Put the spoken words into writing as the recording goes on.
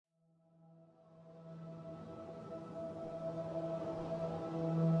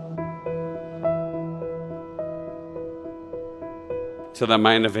to the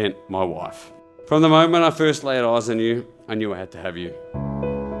main event, my wife. From the moment I first laid eyes on you, I knew I had to have you.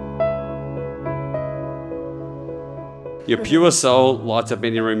 Your pure soul lights up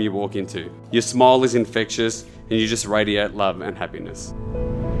any room you walk into. Your smile is infectious and you just radiate love and happiness.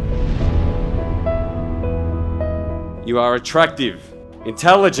 You are attractive,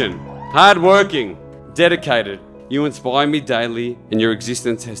 intelligent, hardworking, dedicated. You inspire me daily and your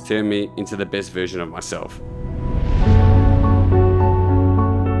existence has turned me into the best version of myself.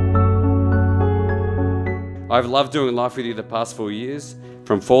 I've loved doing life with you the past 4 years,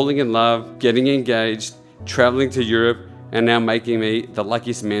 from falling in love, getting engaged, traveling to Europe, and now making me the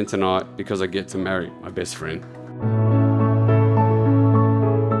luckiest man tonight because I get to marry my best friend.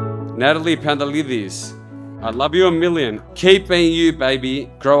 Natalie Pandalidis, I love you a million. Keep being you, baby.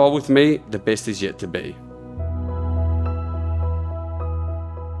 Grow up with me, the best is yet to be.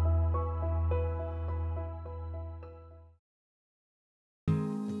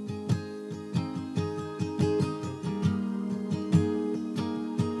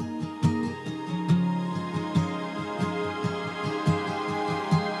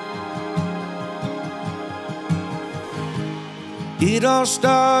 It all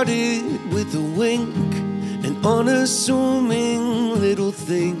started with a wink, an unassuming little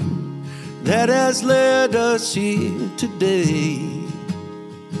thing that has led us here today.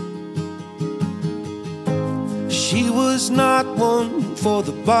 She was not one for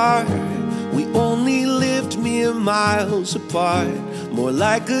the bar, we only lived mere miles apart, more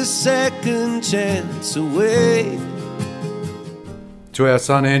like a second chance away. To our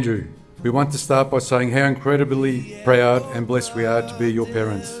son Andrew, we want to start by saying how incredibly proud and blessed we are to be your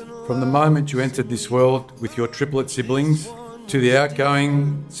parents. From the moment you entered this world with your triplet siblings, to the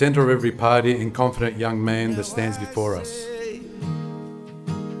outgoing, centre of every party and confident young man that stands before us.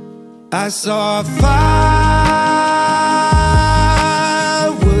 I saw fireworks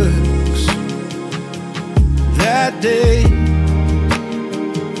that day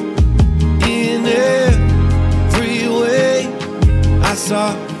in every way. I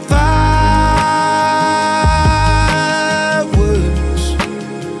saw fireworks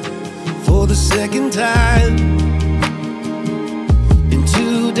for the second time in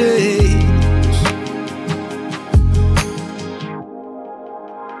 2 days.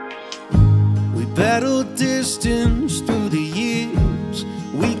 We battled distance through the years,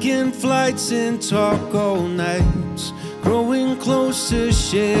 weekend flights and talk all nights, growing closer,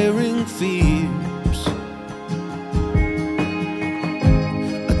 sharing fears.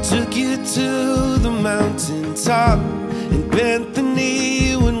 Took you to the mountaintop and bent the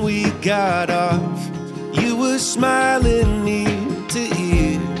knee when we got off. You were smiling ear to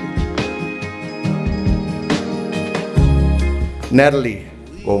ear. Natalie,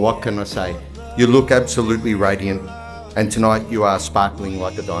 well, what can I say? You look absolutely radiant, and tonight you are sparkling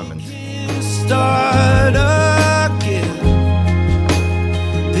like a diamond. Start again.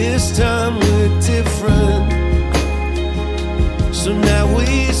 This time we're different. So now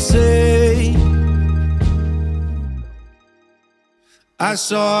we say, I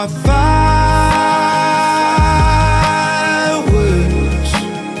saw fireworks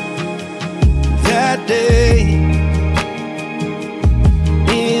that day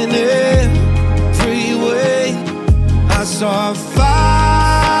in every way. I saw fireworks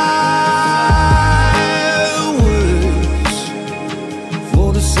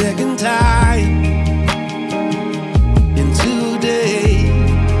for the second time in 2 days.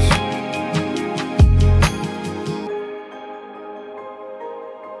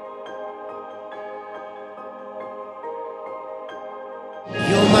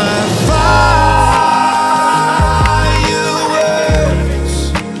 You're my fireworks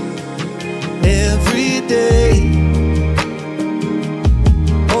every day.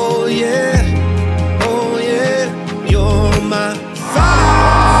 Oh yeah, oh yeah. You're my fireworks.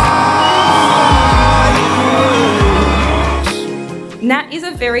 Nat is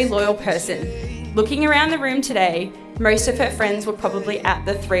a very loyal person. Looking around the room today, most of her friends were probably at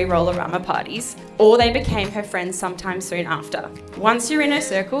the 3 Roller-Rama parties, or they became her friends sometime soon after. Once you're in her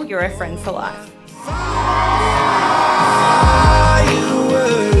circle, you're a friend for life. Fireworks,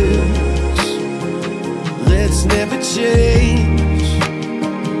 let's never change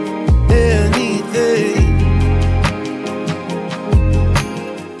anything.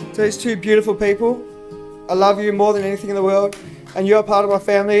 To these two beautiful people, I love you more than anything in the world, and you're a part of my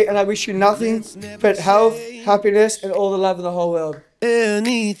family, and I wish you nothing but health, happiness, and all the love in the whole world.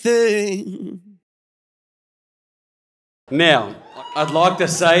 Anything. Now, I'd like to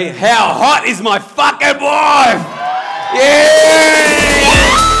say, how hot is my fucking wife? Yeah!